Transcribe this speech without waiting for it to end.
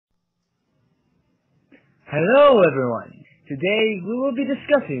Hello everyone! Today we will be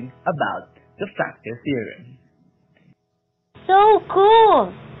discussing about the Factor Theorem. So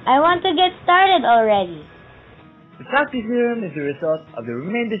cool! I want to get started already. The Factor Theorem is the result of the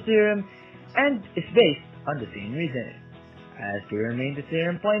remainder theorem and is based on the same reasoning. As the remainder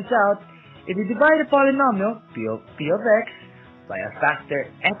theorem points out, if you divide a polynomial p of x by a factor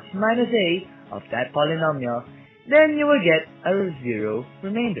x minus a of that polynomial, then you will get a zero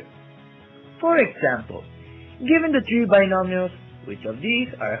remainder. For example, given the three binomials, which of these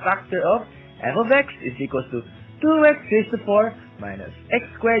are a factor of f of x is equals to 2x raised to 4 minus x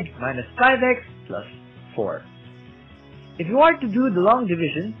squared minus 5x plus 4. If you are to do the long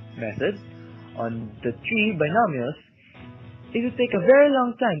division method on the three binomials, it would take a very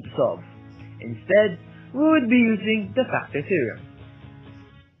long time to solve. Instead, we would be using the Factor Theorem.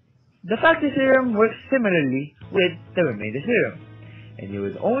 The Factor Theorem works similarly with the remainder theorem, and you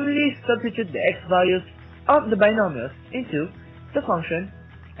would only substitute the x values of the binomials into the function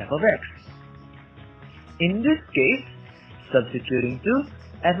f of x. In this case, substituting to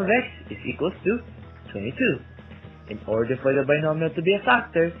f of x is equals to 22. In order for the binomial to be a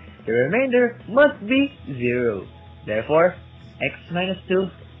factor, the remainder must be 0. Therefore, x minus 2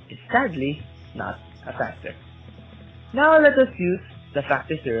 is sadly not a factor. Now let us use the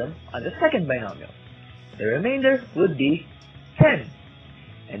Factor Theorem on the second binomial. The remainder would be 10,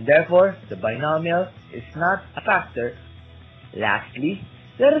 and therefore the binomial is not a factor. Lastly,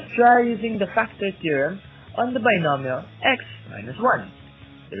 let us try using the Factor Theorem on the binomial x minus 1.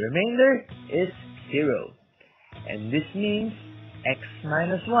 The remainder is 0, and this means x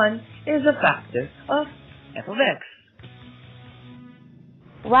minus 1 is a factor of f of x.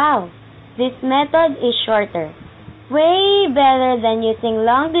 Wow, this method is shorter. Way better than using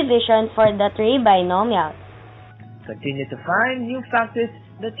long division for the three binomials. Continue to find new factors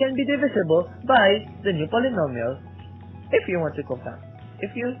that can be divisible by the new polynomial if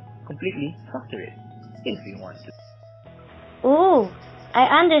you completely factor it, if you want to. Ooh, I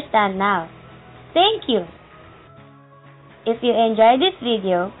understand now. Thank you. If you enjoyed this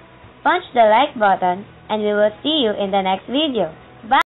video, punch the like button and we will see you in the next video. Bye!